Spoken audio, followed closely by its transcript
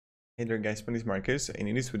Hey there guys, my name is Marcus, and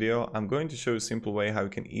in this video I'm going to show a simple way how you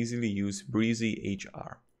can easily use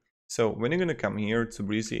BreezyHR. So when you're going to come here to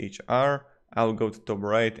BreezyHR, I'll go to top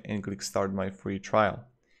right and click start my free trial.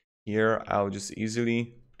 Here I'll just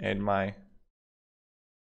easily add my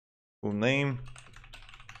full name,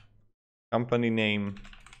 company name,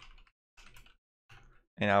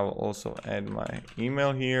 and I will also add my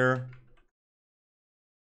email here.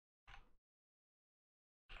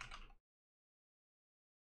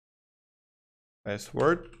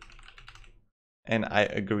 Password, and I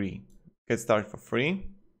agree. Get started for free.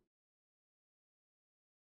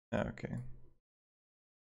 Okay.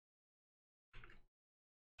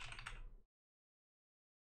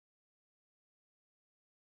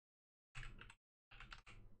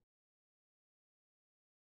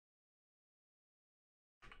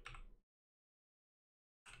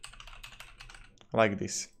 Like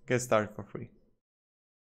this. Get started for free.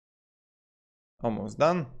 Almost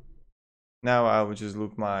done. Now I will just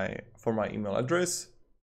look for my email address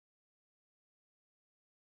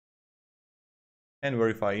and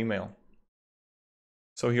verify email.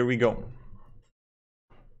 So here we go.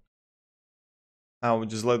 I will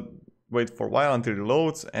just wait for a while until it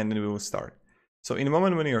loads, and then we will start. So in a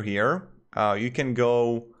moment when you're here, you can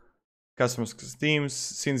go customers themes.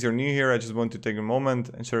 Since you're new here, I just want to take a moment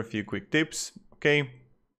and share a few quick tips. Okay.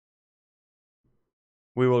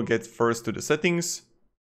 We will get first to the settings.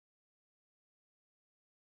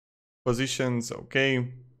 Positions,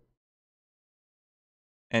 okay.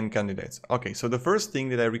 And candidates. Okay, so the first thing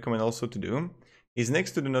that I recommend also to do is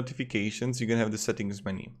next to the notifications, you can have the settings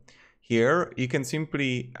menu. Here, you can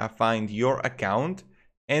simply find your account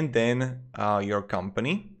and then your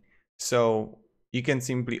company. So you can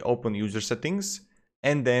simply open user settings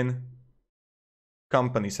and then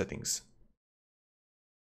company settings.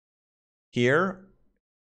 Here,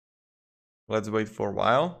 let's wait for a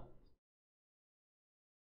while.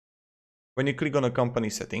 When you click on the company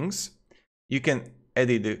settings, you can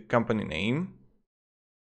edit the company name.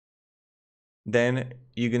 Then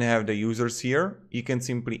you can have the users here. You can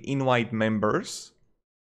simply invite members.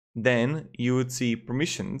 Then you would see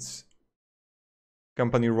permissions,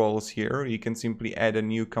 company roles here. You can simply add a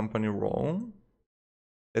new company role.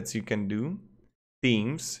 That's you can do.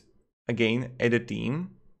 Teams, again, add a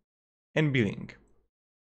team, and billing.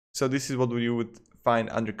 So this is what you would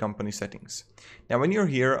find under company settings. Now, when you're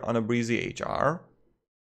here on a BreezyHR,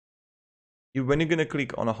 when you're gonna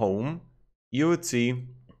click on a home, you would see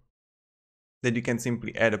that you can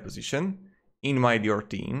simply add a position, invite your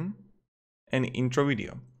team, and intro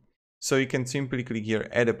video. So you can simply click here,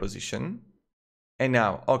 add a position. And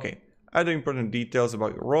now, okay, other important details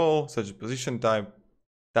about your role, such as position type,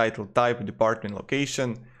 title type, department,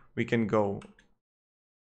 location. We can go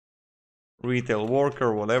retail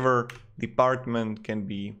worker, whatever. Department can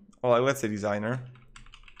be, well, let's say designer.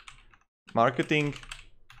 Marketing.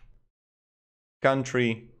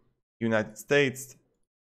 Country, United States.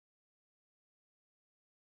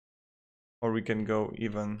 Or we can go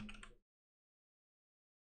even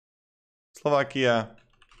Slovakia.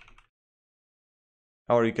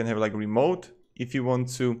 Or you can have like remote if you want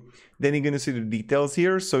to. Then you're going to see the details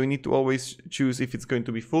here. So you need to always choose if it's going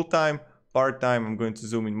to be full-time, part-time. I'm going to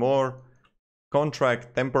zoom in more.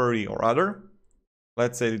 Contract, temporary, or other.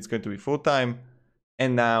 Let's say it's going to be full-time.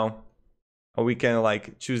 And now we can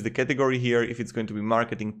like choose the category here. If it's going to be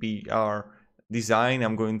marketing, PR, design,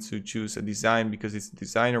 I'm going to choose a design because it's a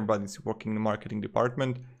designer, but it's working in the marketing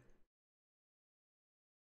department.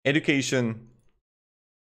 Education,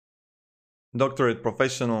 doctorate,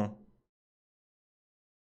 professional,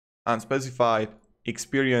 unspecified,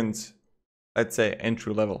 experience, let's say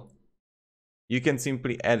entry level. You can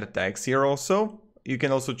simply add a tags here also. You can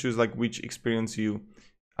also choose like which experience you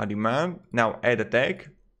demand. Now add a tag.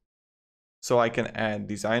 So I can add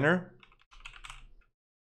designer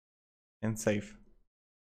and save.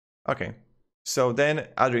 Okay. So then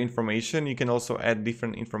other information, you can also add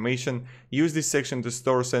different information. Use this section to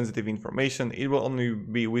store sensitive information. It will only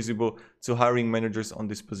be visible to hiring managers on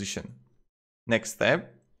this position. Next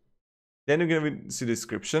step. Then you're going to see the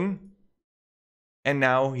description. And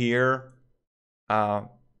now here,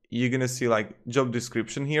 you're going to see like job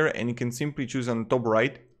description here, and you can simply choose on the top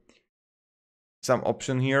right some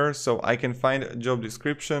option here. So I can find a job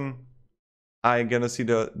description. I'm gonna see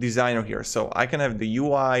the designer here. So I can have the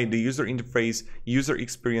UI, the user interface, user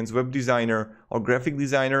experience, web designer, or graphic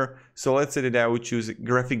designer. So let's say that I would choose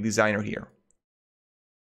graphic designer here.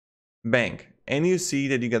 Bang. And you see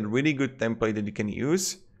that you got a really good template that you can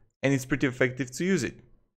use, and it's pretty effective to use it.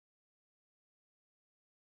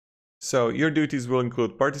 So your duties will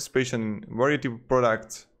include participation in variety of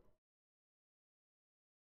products,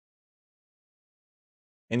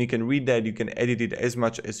 and you can read that. You can edit it as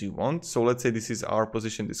much as you want. So let's say this is our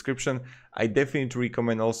position description. I definitely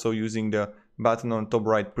recommend also using the button on top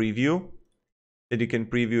right, preview, that you can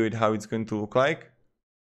preview it how it's going to look like.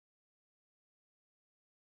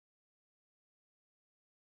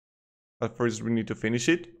 But first we need to finish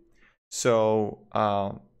it. So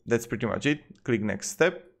that's pretty much it. Click next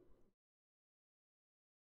step.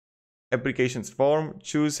 Applications form.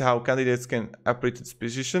 Choose how candidates can apply to this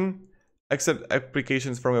position. Accept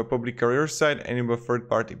applications from your public career site and your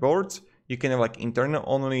third-party boards. You can have like internal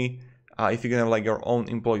only. If you can have like your own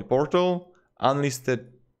employee portal,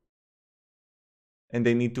 unlisted, and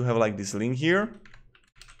they need to have like this link here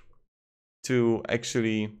to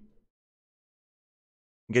actually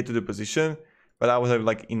get to the position, but I will have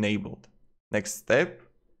like enabled. Next step,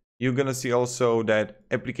 you're gonna see also that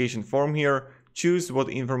application form here. Choose what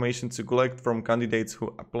information to collect from candidates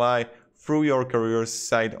who apply through your career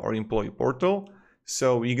site or employee portal.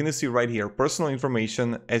 So you're gonna see right here personal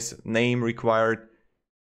information as name required,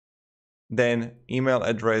 then email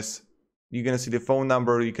address. You're gonna see the phone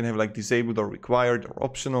number. You can have like disabled or required or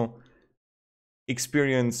optional.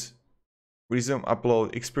 Experience, resume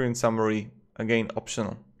upload, experience summary, again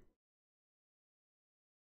optional.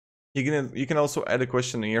 You can also add a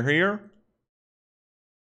questionnaire here.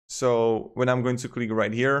 So when I'm going to click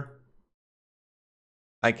right here,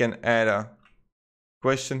 I can add a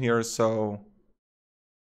question here. So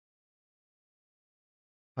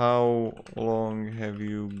how long have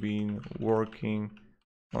you been working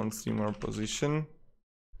on similar position?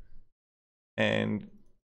 And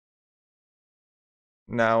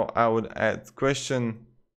now I would add question.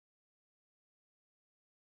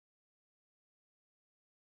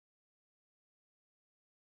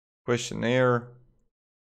 Questionnaire.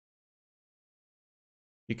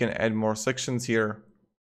 You can add more sections here.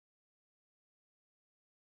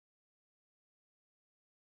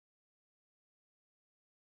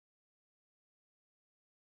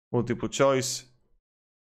 Multiple choice.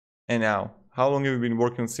 And now, how long have you been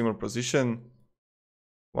working on similar position?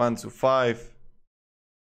 1 to 5.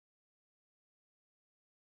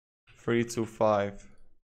 3 to 5.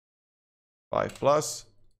 5 plus.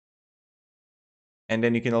 And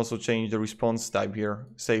then you can also change the response type here.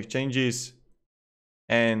 Save changes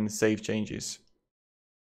and save changes.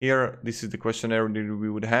 Here, this is the questionnaire that we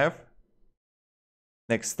would have.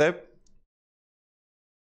 Next step.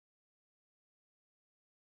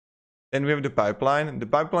 Then we have the pipeline. The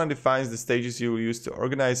pipeline defines the stages you will use to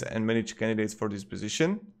organize and manage candidates for this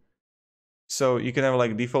position. So you can have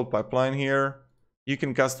like default pipeline here. You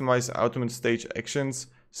can customize automate stage actions.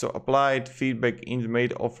 So applied, feedback,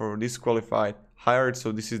 made offer, disqualified, hired.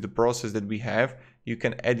 So this is the process that we have. You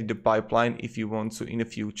can edit the pipeline if you want to in the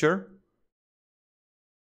future.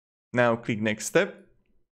 Now click next step.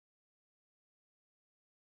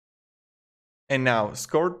 And now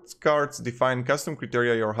scorecards define custom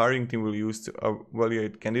criteria your hiring team will use to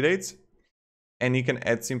evaluate candidates. And you can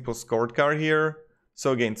add simple scorecard here.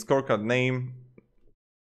 So again, scorecard name,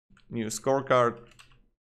 new scorecard,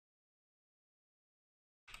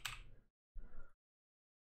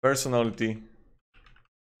 personality,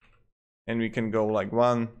 and we can go like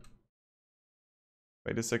 1.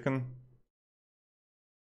 Wait a second.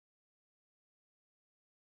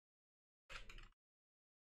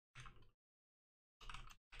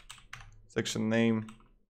 Section name.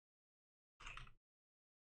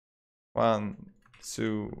 1,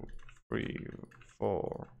 2, 3,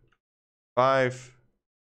 4, 5.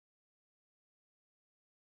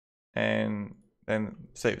 And then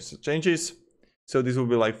save changes. So this will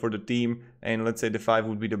be like for the team, and let's say the 5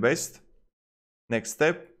 would be the best. Next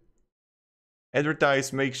step.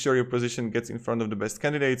 Advertise, make sure your position gets in front of the best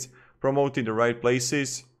candidates. Promote in the right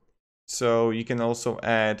places. So you can also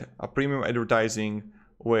add a premium advertising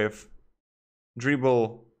with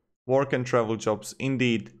Dribble, work and travel jobs,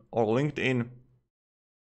 Indeed, or LinkedIn.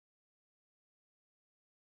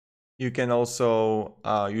 You can also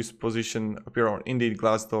use position appear on Indeed,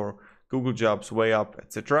 Glassdoor, Google Jobs, Way Up,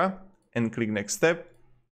 etc. And click next step.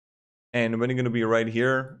 And when you're going to be right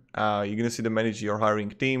here, you're going to see the manage your hiring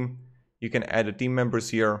team. You can add the team members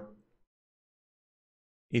here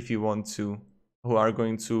if you want to, who are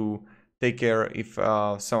going to take care if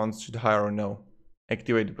someone should hire or no.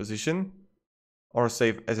 Activate the position or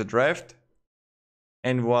save as a draft.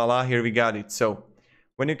 And voila, here we got it. So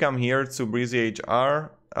when you come here to BreezyHR,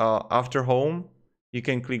 after home, you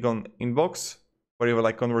can click on inbox, where you have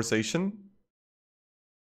like conversation,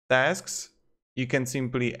 tasks. You can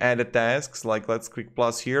simply add a tasks, like let's click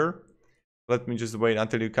plus here. Let me just wait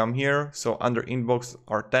until you come here. So under inbox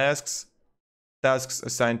are tasks, tasks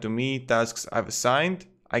assigned to me, tasks I've assigned.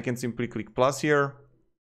 I can simply click plus here,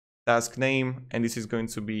 task name, and this is going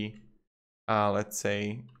to be, let's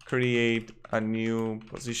say, create a new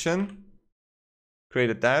position, create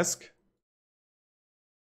a task.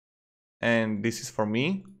 And this is for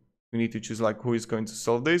me. We need to choose like who is going to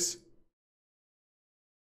solve this.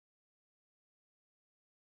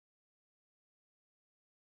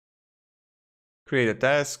 Create a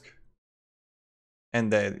task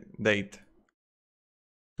and the date.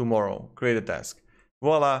 Tomorrow, create a task.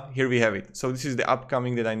 Voila, here we have it. So this is the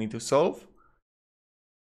upcoming that I need to solve.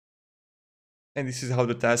 And this is how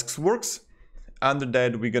the tasks works. Under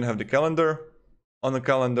that, we're gonna have the calendar. On the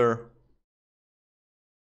calendar,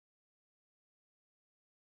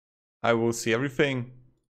 I will see everything.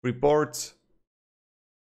 Reports.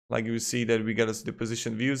 Like you see that we got the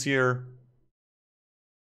position views here.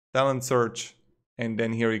 Talent search. And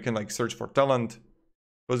then here you can like search for talent.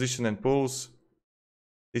 Position and pools.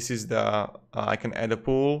 This is the, I can add a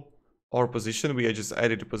pool or position. We just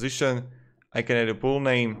added a position. I can add a pool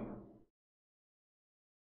name.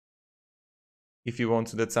 If you want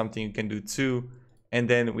to, that's something you can do too. And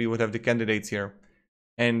then we would have the candidates here.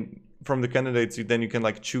 And from the candidates, then you can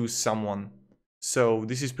like choose someone. So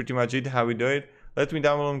this is pretty much it, how we do it. Let me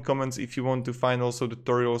down below in comments if you want to find also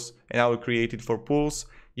tutorials and how to create it for pools.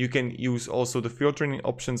 You can use also the filtering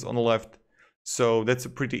options on the left. So that's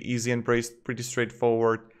pretty easy and pretty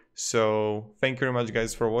straightforward. So thank you very much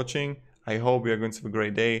guys for watching. I hope you are going to have a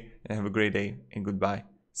great day and have a great day and goodbye.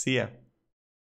 See ya.